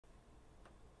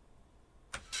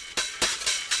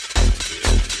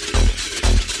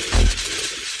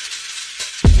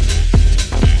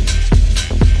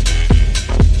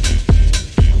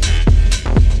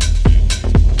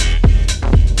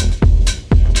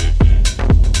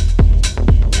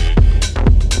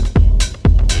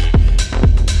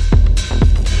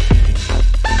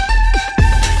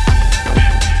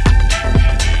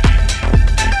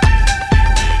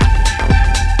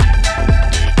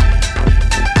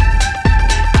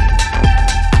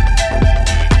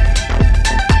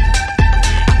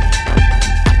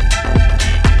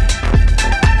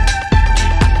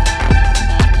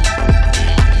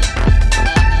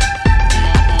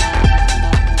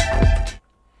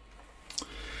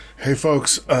Hey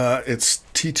folks, it's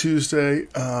T2sday.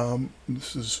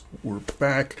 We're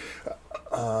back.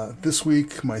 This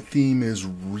week my theme is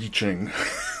reaching.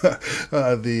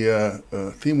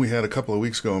 The theme we had a couple of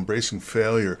weeks ago, embracing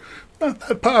failure, not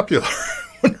that popular. I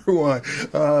wonder why.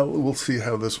 We'll see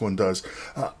how this one does.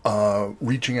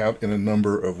 Reaching out in a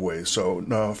number of ways.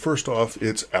 So first off,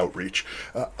 it's outreach.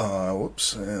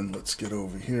 Whoops, and let's get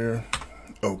over here.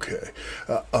 Okay.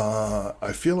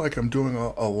 I feel like I'm doing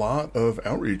a lot of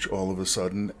outreach all of a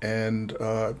sudden and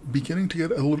beginning to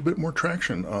get a little bit more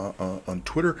traction on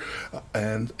Twitter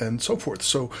and so forth.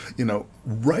 So,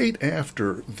 right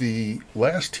after the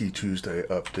last T2sday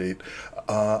update,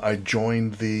 I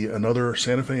joined another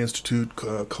Santa Fe Institute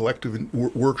collective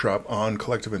workshop on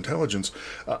collective intelligence.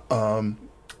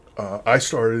 I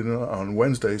started on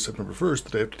Wednesday, September 1st, the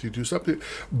day after T2's update,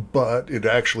 but it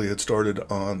actually had started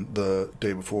on the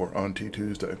day before, on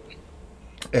T2sday.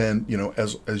 And,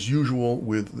 as usual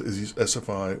with these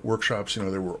SFI workshops,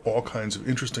 there were all kinds of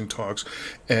interesting talks.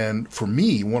 And for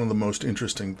me, one of the most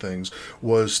interesting things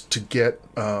was to get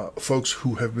folks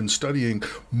who have been studying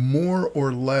more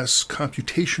or less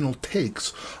computational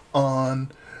takes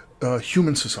on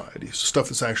human societies, stuff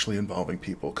that's actually involving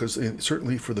people, because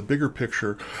certainly for the bigger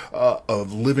picture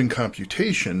of living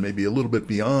computation, maybe a little bit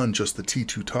beyond just the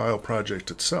T2 tile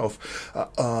project itself,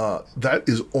 that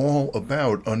is all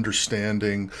about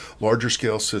understanding larger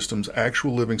scale systems,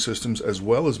 actual living systems, as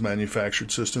well as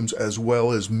manufactured systems, as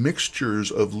well as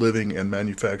mixtures of living and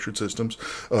manufactured systems,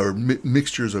 or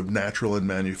mixtures of natural and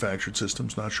manufactured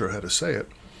systems, not sure how to say it,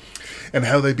 and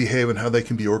how they behave and how they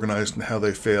can be organized and how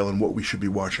they fail and what we should be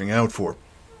watching out for.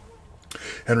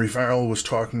 Henry Farrell was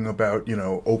talking about,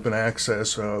 open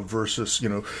access versus,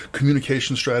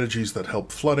 communication strategies that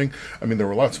help flooding. I mean, there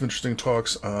were lots of interesting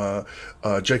talks.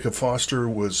 Jacob Foster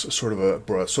was sort of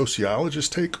a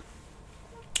sociologist take,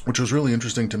 which was really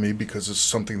interesting to me because it's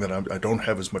something that I don't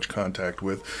have as much contact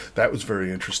with. That was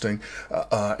very interesting.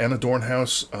 Anna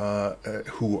Dornhaus,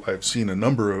 who I've seen a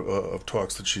number of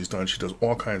talks that she's done. She does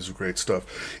all kinds of great stuff.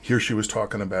 Here she was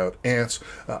talking about ants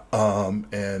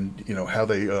and, how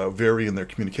they vary in their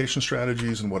communication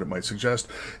strategies and what it might suggest.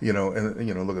 Look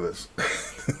at this.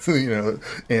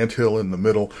 Anthill in the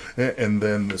middle, and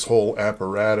then this whole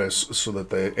apparatus so that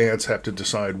the ants have to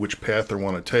decide which path they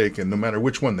want to take, and no matter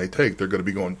which one they take, they're going to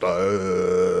be going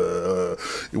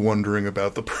wondering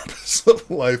about the purpose of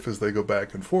life as they go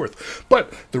back and forth.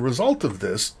 But the result of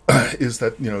this is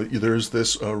that there's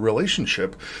this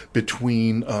relationship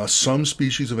between some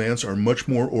species of ants are much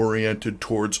more oriented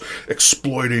towards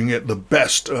exploiting it the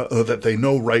best that they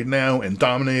know right now and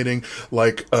dominating,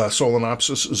 like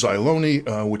Solenopsis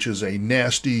xyloni, which is a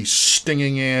nasty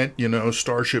stinging ant,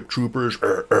 Starship Troopers,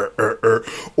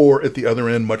 or at the other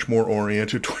end, much more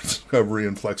oriented towards discovery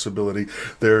and flexibility.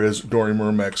 There is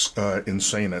Dorimyrmex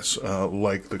insanus,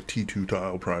 like the T2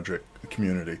 tile project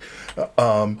community.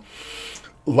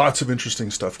 Lots of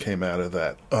interesting stuff came out of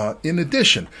that. In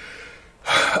addition,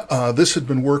 this had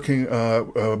been working,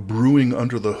 brewing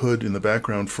under the hood in the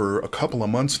background for a couple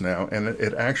of months now, and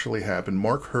it actually happened.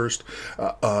 Mark Hurst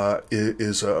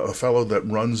is a fellow that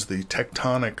runs the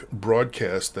Techtonic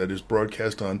broadcast that is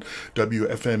broadcast on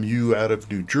WFMU out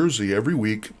of New Jersey every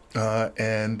week.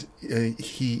 And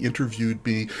he interviewed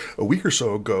me a week or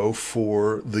so ago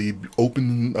for the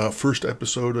open first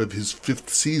episode of his 5th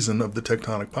season of the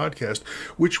Techtonic podcast,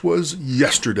 which was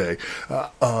yesterday.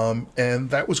 And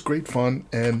that was great fun.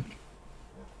 And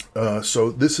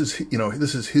so this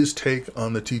is his take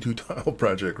on the T2 tile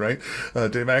project, right?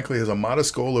 Dave Ackley has a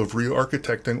modest goal of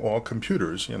re-architecting all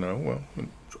computers,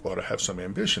 ought to have some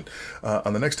ambition.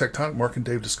 On the next Techtonic, Mark and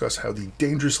Dave discuss how the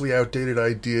dangerously outdated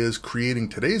ideas creating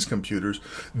today's computers,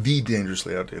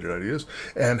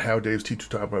 and how Dave's T2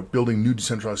 talk about building new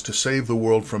decentralized to save the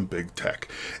world from big tech.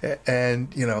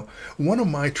 And, one of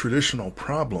my traditional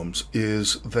problems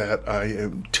is that I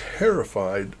am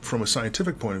terrified from a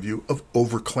scientific point of view of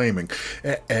overclaiming.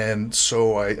 And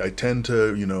so I tend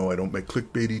to, I don't make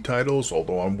clickbaity titles,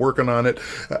 although I'm working on it.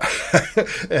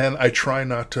 And I try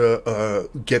not to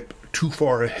get too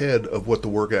far ahead of what the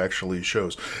work actually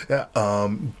shows.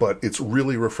 But it's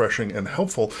really refreshing and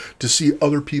helpful to see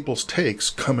other people's takes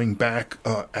coming back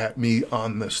at me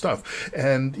on this stuff.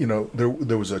 And,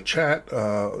 there was a chat,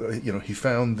 he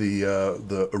found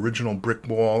the original brick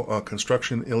wall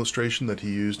construction illustration that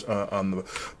he used on the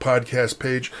podcast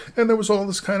page, and there was all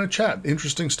this kind of chat,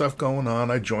 interesting stuff going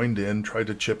on. I joined in, tried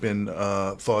to chip in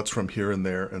thoughts from here and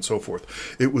there and so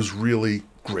forth. It was really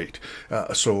great.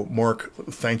 So, Mark,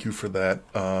 thank you for that.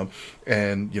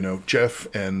 And,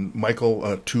 Jeff and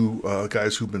Michael, two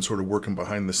guys who've been sort of working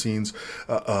behind the scenes,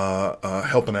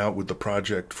 helping out with the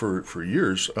project for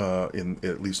years,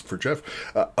 at least for Jeff,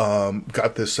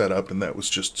 got this set up, and that was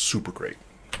just super great.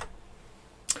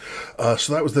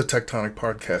 So that was the Techtonic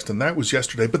podcast, and that was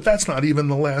yesterday, but that's not even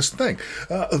the last thing.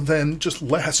 Then just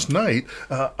last night,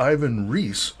 Ivan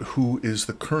Reese, who is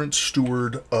the current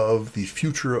steward of the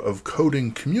Future of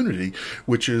Coding community,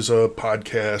 which is a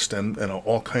podcast and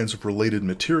all kinds of related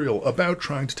material about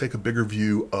trying to take a bigger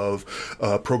view of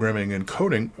programming and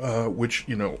coding, which,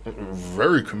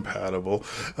 very compatible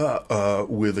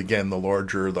with, again,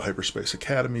 the Hyperspace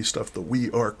Academy stuff, the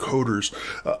We Are Coders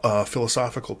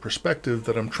philosophical perspective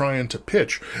that I'm trying to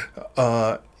pitch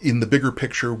in the bigger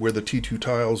picture, where the T2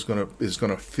 tile is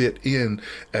gonna fit in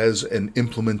as an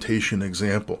implementation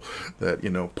example. That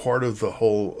part of the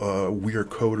whole We Are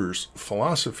Coders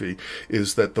philosophy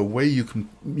is that the way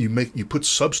you put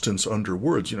substance under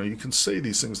words. You can say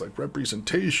these things like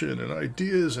representation and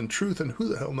ideas and truth, and who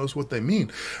the hell knows what they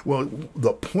mean. Well,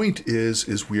 the point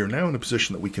is we are now in a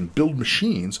position that we can build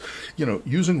machines,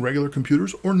 using regular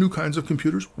computers or new kinds of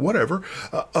computers, whatever,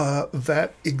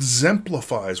 that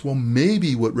exemplifies, well,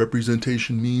 maybe what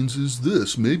representation means is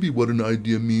this, maybe what an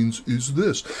idea means is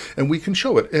this, and we can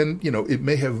show it. And it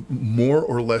may have more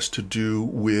or less to do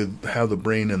with how the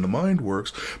brain and the mind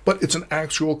works, but it's an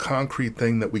actual concrete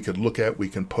thing that we could look at, we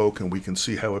can poke, and we can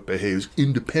see how it behaves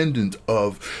independent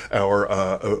of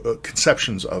our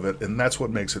conceptions of it, and that's what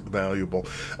makes it valuable.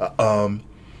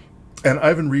 And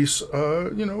Ivan Reese,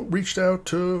 reached out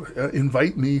to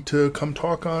invite me to come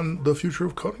talk on the Future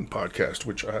of Coding podcast,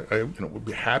 which I would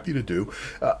be happy to do.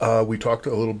 We talked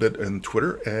a little bit on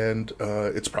Twitter, and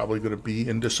it's probably going to be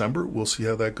in December. We'll see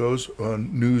how that goes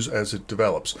on news as it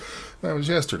develops. That was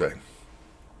yesterday.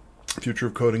 Future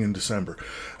of Coding in December.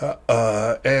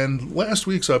 And last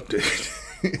week's update.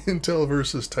 Intel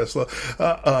versus Tesla.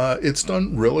 It's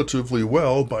done relatively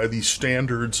well by the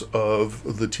standards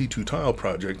of the T2 tile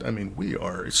project. I mean, we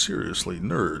are seriously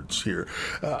nerds here.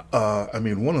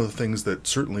 One of the things that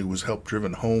certainly was helped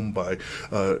driven home by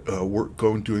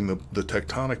doing the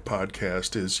Techtonic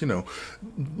podcast is,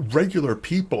 regular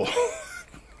people.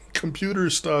 Computer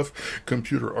stuff,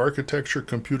 computer architecture,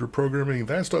 computer programming,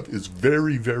 that stuff is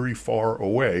very, very far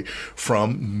away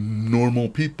from normal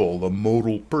people, the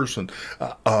modal person.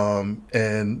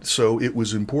 And so it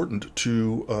was important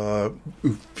to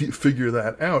figure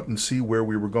that out and see where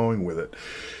we were going with it.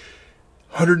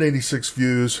 186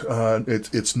 views.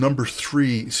 It's number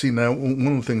 3. See, now one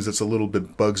of the things that's a little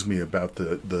bit bugs me about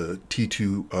the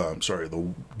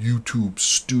YouTube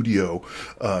Studio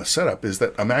setup is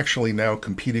that I'm actually now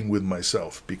competing with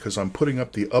myself, because I'm putting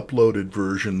up the uploaded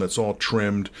version that's all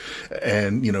trimmed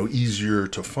and easier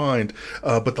to find,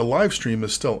 but the live stream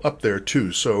is still up there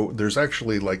too. So there's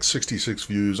actually like 66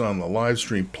 views on the live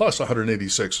stream plus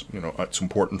 186. It's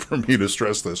important for me to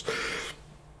stress this.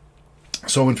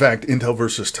 So, in fact, Intel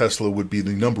versus Tesla would be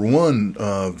the number 1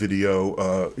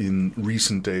 video in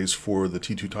recent days for the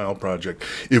T2 tile project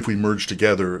if we merge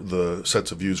together the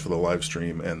sets of views for the live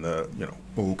stream and the,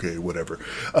 okay, whatever.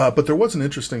 But there was an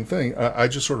interesting thing. I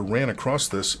just sort of ran across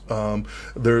this.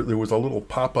 There was a little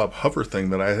pop-up hover thing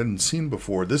that I hadn't seen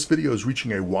before. This video is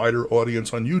reaching a wider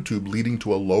audience on YouTube, leading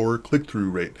to a lower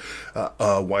click-through rate.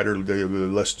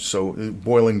 So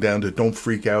boiling down to don't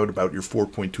freak out about your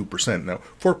 4.2%. Now,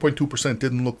 4.2%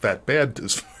 didn't look that bad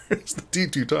as far as the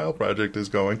T2 tile project is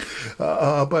going,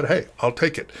 but hey, I'll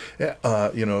take it.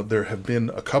 There have been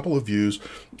a couple of views.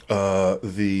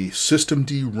 The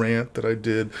systemd rant that I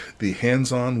did, the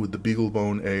hands-on with the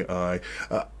BeagleBone AI,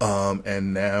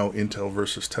 and now Intel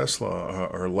versus Tesla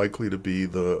are likely to be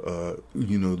the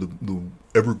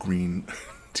evergreen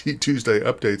T2sday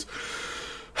updates.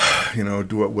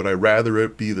 Would I rather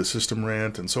it be the system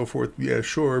rant and so forth? Yeah,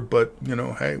 sure, but,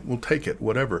 hey, we'll take it,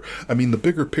 whatever. I mean, the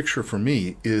bigger picture for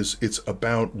me is it's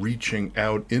about reaching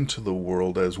out into the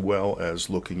world as well as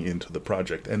looking into the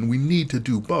project. And we need to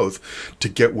do both to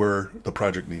get where the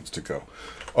project needs to go.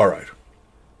 All right.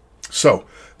 So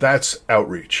that's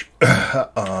outreach.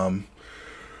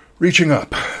 Reaching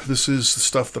up. This is the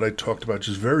stuff that I talked about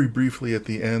just very briefly at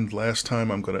the end last time.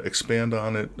 I'm going to expand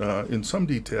on it in some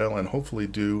detail and hopefully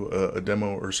do a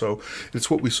demo or so.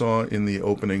 It's what we saw in the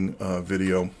opening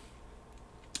video.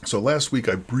 So last week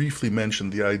I briefly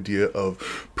mentioned the idea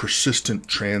of persistent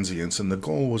transients, and the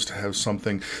goal was to have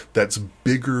something that's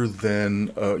bigger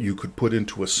than you could put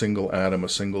into a single atom, a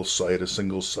single site, a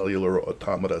single cellular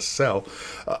automata cell,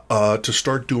 to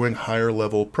start doing higher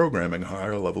level programming,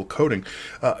 higher level coding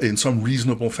in some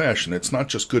reasonable fashion. It's not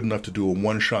just good enough to do a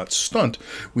one-shot stunt.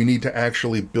 We need to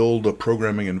actually build a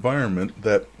programming environment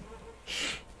that,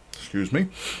 excuse me,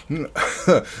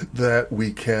 that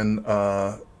we can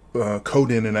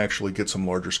code in and actually get some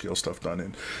larger scale stuff done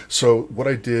in. So what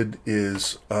I did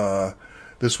is,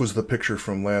 this was the picture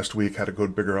from last week, how to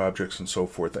code bigger objects and so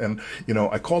forth. And, you know,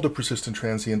 I called it persistent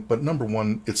transient, but number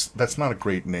one, that's not a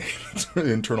great name. It's an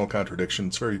internal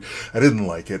contradiction. I didn't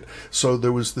like it. So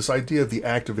there was this idea of the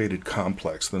activated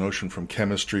complex, the notion from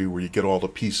chemistry where you get all the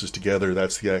pieces together,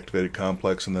 that's the activated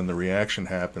complex, and then the reaction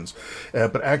happens.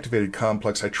 But activated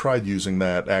complex, I tried using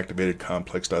that, activated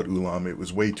complex.ulam. It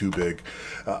was way too big.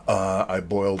 I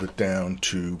boiled it down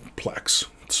to Plex.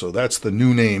 So that's the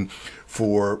new name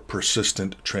for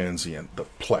persistent transient, the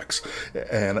Plex.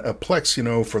 And a Plex, you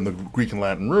know, from the Greek and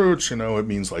Latin roots, you know, it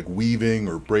means like weaving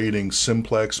or braiding.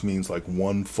 Simplex means like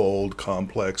one fold.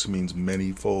 Complex means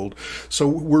many-fold. So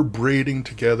we're braiding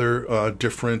together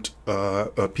different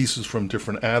pieces from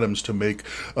different atoms to make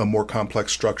a more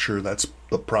complex structure. That's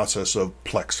the process of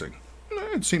plexing.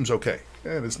 It seems okay,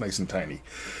 and it's nice and tiny.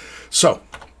 So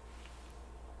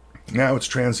now it's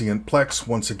transient Plex.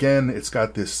 Once again, it's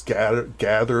got this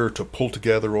gather to pull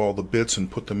together all the bits and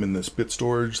put them in this bit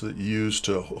storage that you use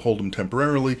to hold them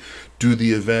temporarily, do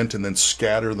the event, and then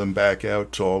scatter them back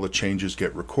out till all the changes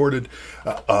get recorded.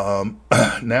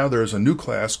 Now there's a new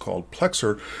class called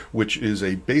Plexer, which is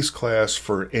a base class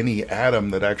for any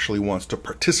atom that actually wants to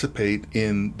participate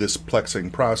in this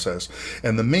plexing process.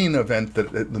 And the main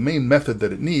method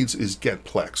that it needs is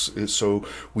getPlex. So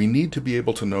we need to be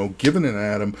able to know, given an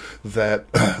atom,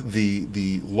 that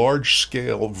the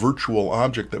large-scale virtual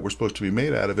object that we're supposed to be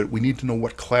made out of it, we need to know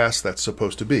what class that's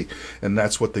supposed to be. And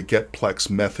that's what the getPlex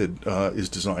method is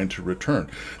designed to return.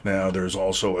 Now, there's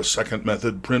also a second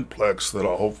method, printPlex, that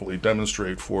I'll hopefully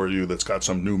demonstrate for you that's got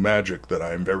some new magic that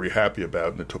I'm very happy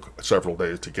about, and it took several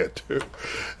days to get to.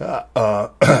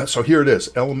 So here it is,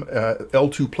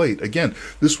 L2 plate. Again,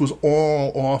 this was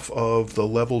all off of the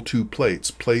level 2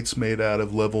 plates made out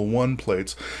of level 1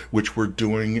 plates, which we're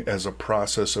doing as a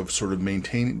process of sort of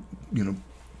maintaining, you know,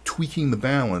 tweaking the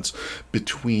balance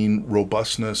between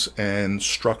robustness and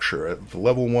structure. At the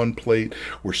level 1 plate,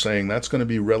 we're saying that's going to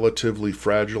be relatively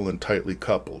fragile and tightly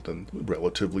coupled and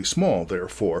relatively small,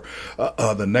 therefore.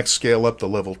 The next scale up, the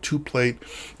level 2 plate,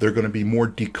 they're going to be more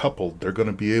decoupled. They're going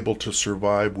to be able to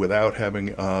survive without having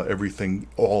everything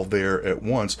all there at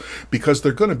once, because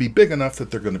they're going to be big enough that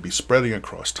they're going to be spreading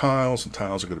across tiles, and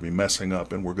tiles are going to be messing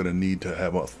up, and we're going to need to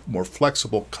have a more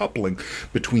flexible coupling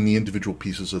between the individual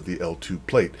pieces of the L2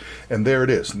 plate. And there it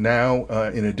is. Now,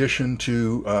 in addition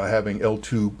to having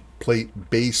L2 plate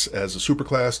base as a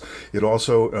superclass, it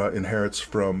also inherits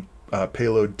from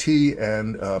payload T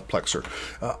and Plexer.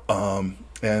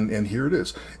 And here it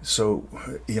is. So,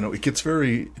 you know, it gets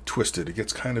very twisted. It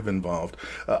gets kind of involved.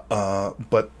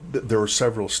 But there are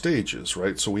several stages,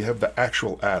 right? So we have the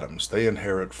actual atoms. They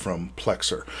inherit from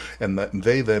Plexer. And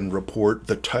they then report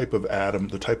the type of atom,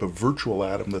 the type of virtual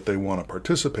atom that they want to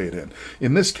participate in.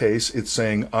 In this case, it's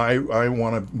saying, I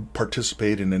want to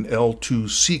participate in an L2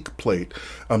 seq plate.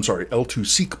 I'm sorry, L2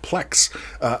 seq Plex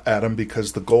atom,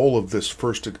 because the goal of this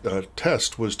first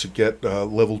test was to get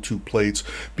level 2 plates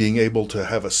being able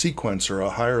to have a sequencer,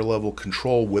 a higher level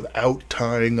control, without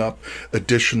tying up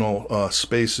additional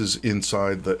spaces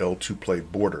inside the L2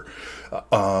 plate border.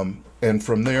 And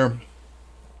from there,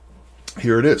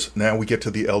 here it is. Now we get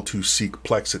to the L2 seq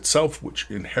Plex itself, which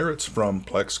inherits from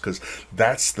Plex, because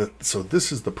so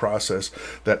this is the process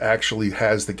that actually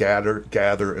has the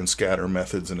gather and scatter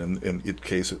methods, and in its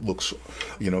case it looks,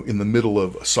 you know, in the middle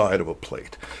of a side of a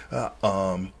plate.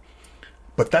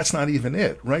 But that's not even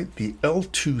it, right? The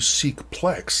L2 seq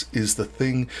Plex is the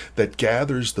thing that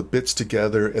gathers the bits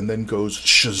together and then goes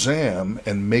Shazam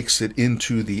and makes it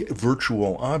into the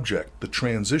virtual object, the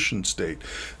transition state.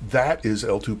 That is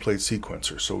L2 plate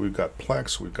sequencer. So we've got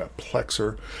Plex, we've got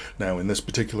Plexer. Now in this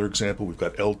particular example, we've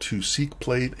got L2 seq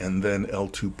plate and then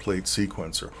L2 plate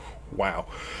sequencer. Wow.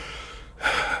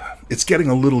 it's getting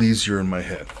a little easier in my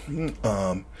head.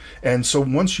 And so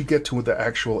once you get to the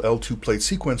actual L2 plate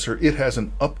sequencer, it has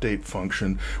an update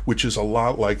function, which is a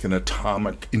lot like an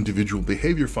atomic individual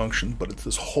behavior function, but it's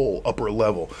this whole upper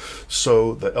level.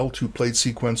 So the L2 plate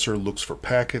sequencer looks for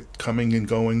packet coming and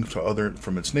going to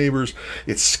from its neighbors.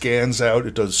 It scans out,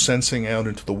 it does sensing out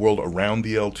into the world around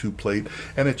the L2 plate,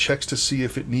 and it checks to see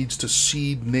if it needs to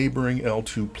seed neighboring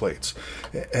L2 plates.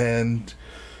 And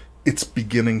it's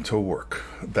beginning to work.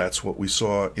 That's what we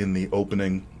saw in the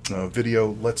opening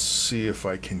video. Let's see if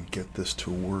I can get this to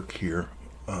work here.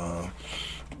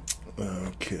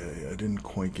 Okay, I didn't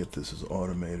quite get this as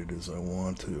automated as I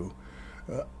want to.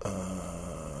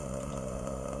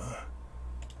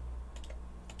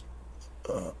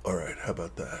 All right, how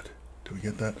about that? Do we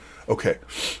get that? Okay.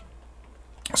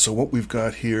 So what we've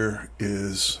got here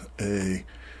is a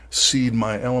seed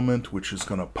my element, which is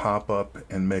going to pop up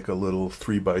and make a little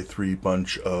 3x3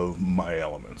 bunch of my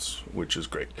elements, which is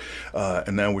great.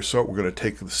 And now we're going to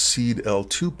take the seed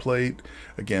L2 plate.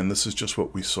 Again, this is just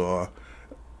what we saw.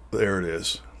 There it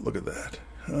is. Look at that.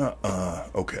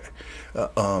 Okay.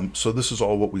 So this is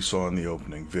all what we saw in the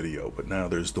opening video, but now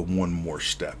there's the one more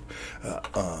step.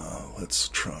 Let's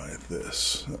try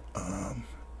this.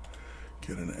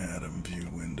 Get an atom view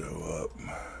window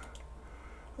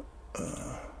up.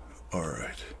 All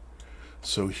right,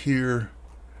 so here,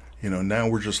 now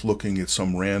we're just looking at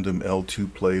some random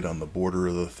L2 plate on the border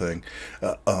of the thing.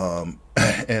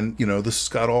 And, this has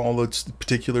got all its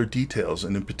particular details.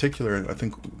 And in particular, I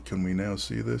think, can we now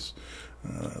see this?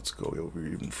 Let's go over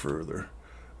even further.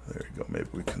 There you go, maybe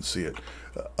we can see it.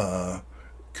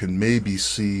 Can maybe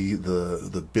see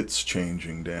the bits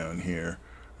changing down here,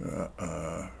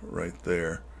 right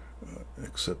there.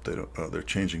 Except they're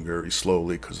changing very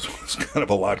slowly because there's kind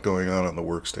of a lot going on the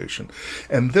workstation.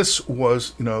 And this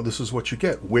was, this is what you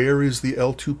get. Where is the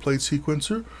L2 plate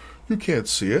sequencer? You can't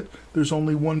see it. There's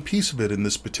only one piece of it in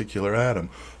this particular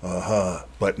atom.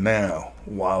 But now,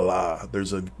 voila,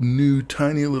 there's a new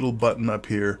tiny little button up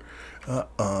here.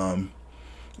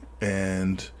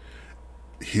 And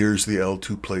here's the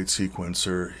L2 plate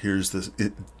sequencer. Here's this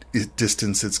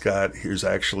distance it's got. Here's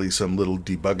actually some little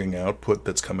debugging output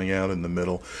that's coming out in the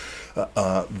middle.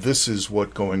 This is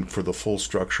what going for the full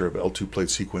structure of L2 plate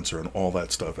sequencer and all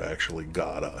that stuff actually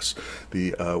got us. We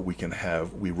have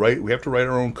to write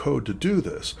our own code to do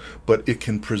this, but it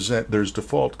can present. There's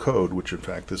default code, which in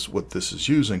fact is what this is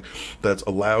using, that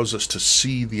allows us to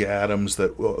see the atoms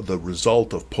that the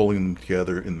result of pulling them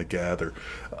together in the gather,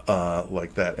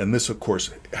 like that. And this, of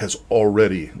course, has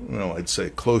already, I'd say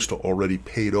close to already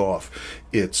paid off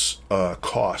its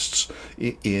costs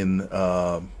in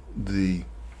the.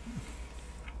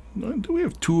 Do we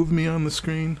have two of me on the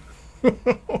screen?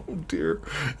 Oh dear.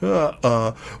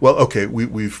 Well, okay,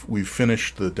 we've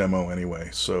finished the demo anyway.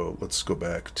 So let's go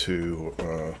back to,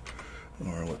 or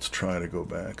let's try to go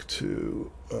back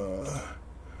to.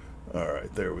 All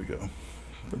right, there we go.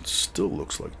 It still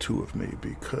looks like two of me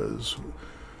because.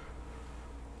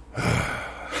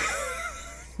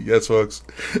 Yes, folks,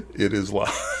 it is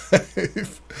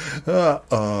live.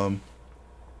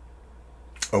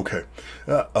 Okay,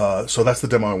 so that's the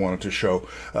demo I wanted to show.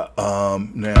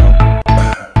 Now,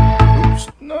 oops,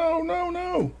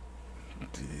 no.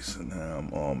 Decent, now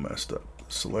I'm all messed up.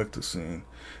 Select the scene.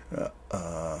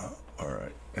 All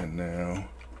right, and now.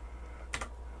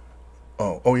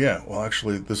 Oh yeah. Well,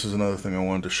 actually, this is another thing I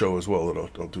wanted to show as well that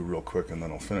I'll do real quick, and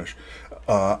then I'll finish.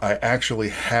 I actually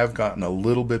have gotten a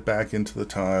little bit back into the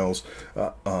tiles.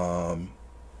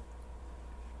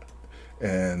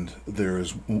 And there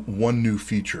is one new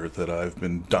feature that I've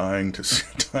been dying to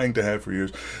have for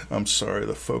years. I'm sorry,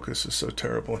 the focus is so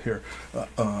terrible here.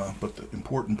 But the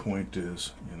important point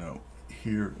is,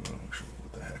 here.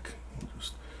 What the heck?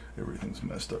 Everything's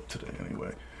messed up today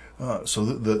anyway. So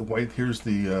the white, here's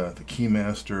the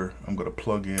keymaster. I'm going to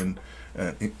plug in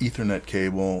an Ethernet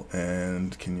cable,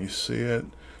 and can you see it?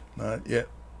 Not yet.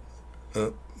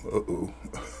 Uh-oh.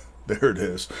 There it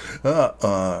is.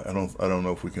 I don't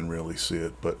know if we can really see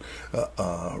it, but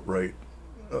right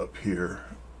up here,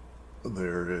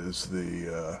 there is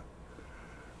the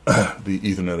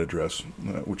Ethernet address,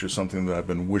 which is something that I've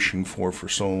been wishing for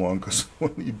so long. Because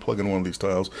when you plug in one of these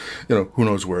tiles, who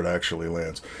knows where it actually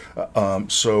lands.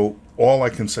 So all I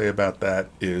can say about that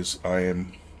is I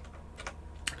am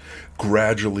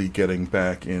gradually getting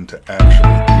back into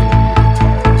actually dealing with the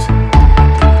tiles.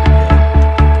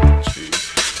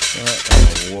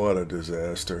 What a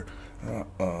disaster.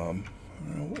 Why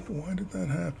did that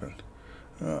happen?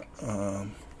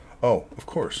 Oh, of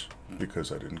course,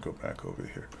 because I didn't go back over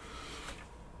here.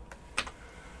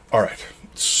 All right,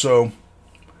 so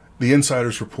the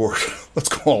insider's report let's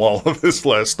call all of this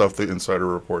last stuff the insider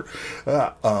report.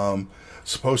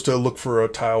 Supposed to look for a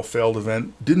tile failed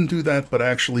event. Didn't do that, but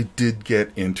actually did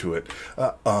get into it.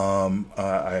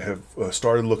 I have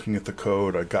started looking at the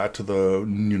code. I got to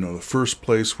the first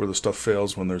place where the stuff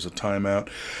fails when there's a timeout.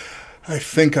 I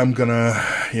think I'm gonna,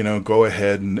 go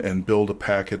ahead and build a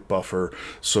packet buffer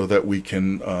so that we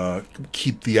can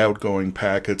keep the outgoing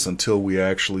packets until we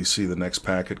actually see the next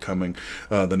packet coming,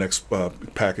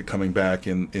 packet coming back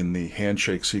in the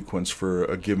handshake sequence for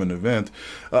a given event,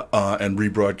 and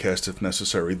rebroadcast if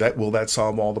necessary. Will that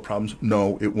solve all the problems?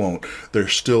 No, it won't. There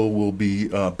still will be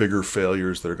bigger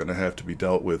failures that are going to have to be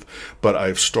dealt with. But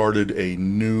I've started a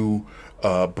new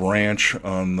branch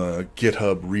on the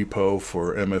GitHub repo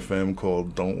for MFM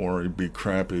called "Don't Worry, Be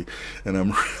Crappy," and I'm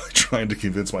really trying to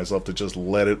convince myself to just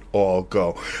let it all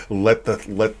go. Let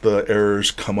the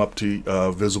errors come up to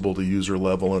visible to user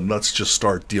level, and let's just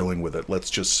start dealing with it.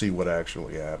 Let's just see what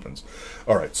actually happens.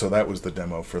 All right, so that was the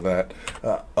demo for that.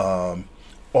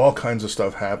 All kinds of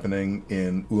stuff happening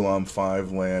in Ulam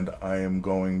 5 land. I am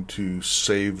going to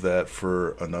save that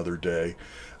for another day.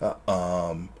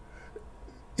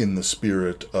 In the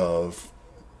spirit of,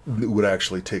 it would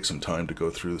actually take some time to go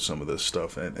through some of this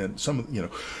stuff, and some of,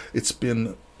 it's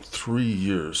been 3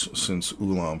 years since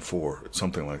Ulam 4,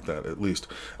 something like that at least,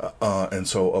 and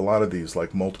so a lot of these,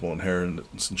 like multiple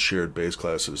inheritance and shared base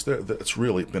classes, that's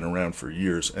really been around for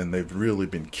years, and they've really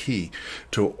been key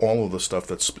to all of the stuff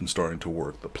that's been starting to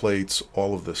work. The plates,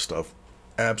 all of this stuff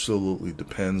absolutely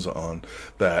depends on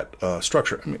that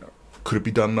structure. I mean, could it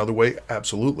be done another way?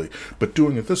 Absolutely. But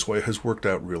doing it this way has worked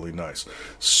out really nice.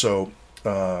 So,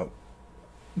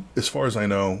 as far as I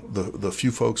know, the few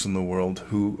folks in the world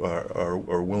who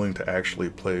are willing to actually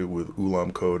play with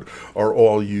Ulam code are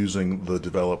all using the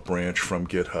develop branch from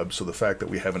GitHub. So the fact that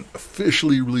we haven't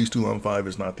officially released Ulam 5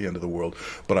 is not the end of the world,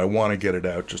 but I want to get it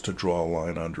out just to draw a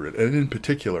line under it. And in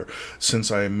particular,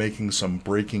 since I am making some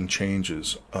breaking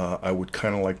changes, I would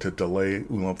kind of like to delay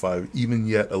Ulam 5 even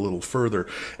yet a little further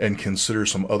and consider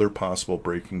some other possible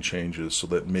breaking changes so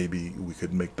that maybe we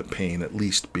could make the pain at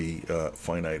least be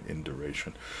finite in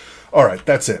duration. All right,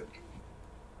 that's it.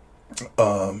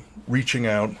 Reaching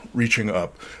out, reaching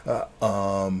up.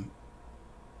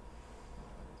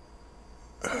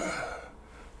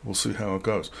 We'll see how it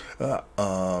goes.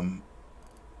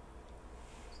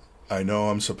 I know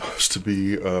I'm supposed to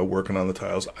be working on the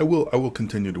tiles. I will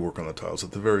continue to work on the tiles,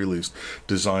 at the very least,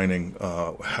 designing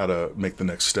how to make the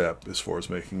next step as far as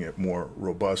making it more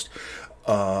robust.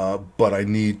 But I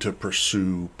need to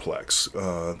pursue Plex.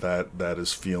 That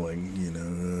is feeling, a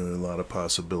lot of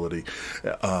possibility.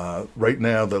 Right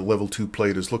now, the level 2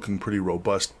 plate is looking pretty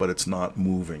robust, but it's not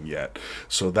moving yet.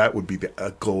 So that would be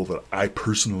a goal that I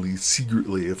personally,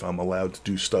 secretly, if I'm allowed to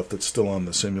do stuff that's still on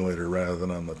the simulator rather than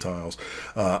on the tiles,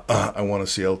 I want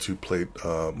to see L2 plate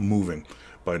moving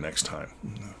by next time.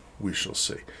 We shall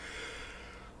see.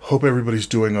 Hope everybody's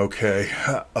doing okay.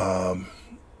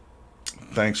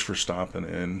 Thanks for stopping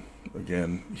in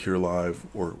again here live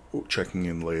or checking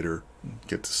in later.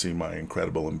 Get to see my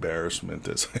incredible embarrassment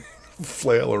as I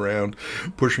flail around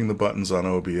pushing the buttons on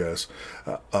OBS.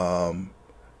 I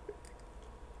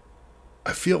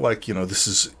feel like, this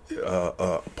is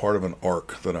part of an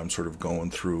arc that I'm sort of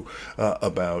going through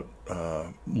about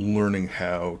learning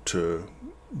how to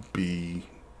be,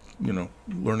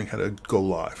 learning how to go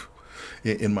live.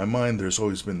 In my mind, there's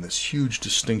always been this huge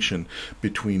distinction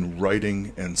between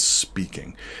writing and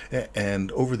speaking.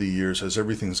 And over the years, as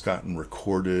everything's gotten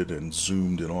recorded and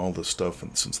zoomed and all this stuff,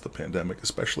 and since the pandemic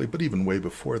especially, but even way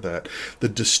before that, the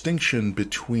distinction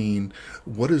between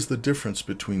what is the difference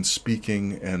between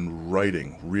speaking and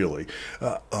writing, really.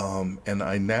 And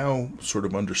I now sort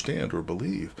of understand or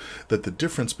believe that the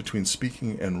difference between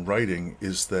speaking and writing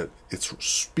is that it's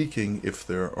speaking if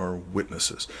there are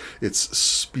witnesses. It's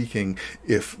speaking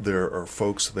if there are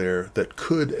folks there that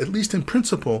could, at least in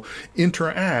principle,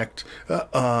 interact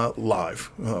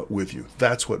live with you.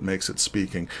 That's what makes it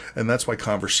speaking. And that's why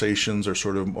conversations are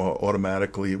sort of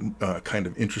automatically kind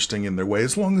of interesting in their way,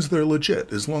 as long as they're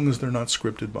legit, as long as they're not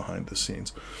scripted behind the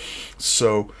scenes.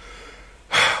 So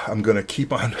I'm going to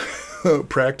keep on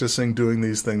practicing doing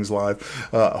these things live.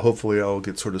 Hopefully I'll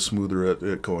get sort of smoother at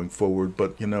it going forward.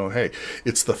 But, hey,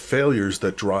 it's the failures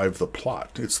that drive the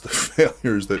plot. It's the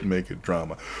failures that make it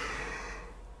drama.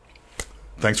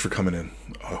 Thanks for coming in.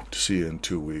 I hope to see you in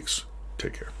 2 weeks.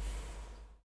 Take care.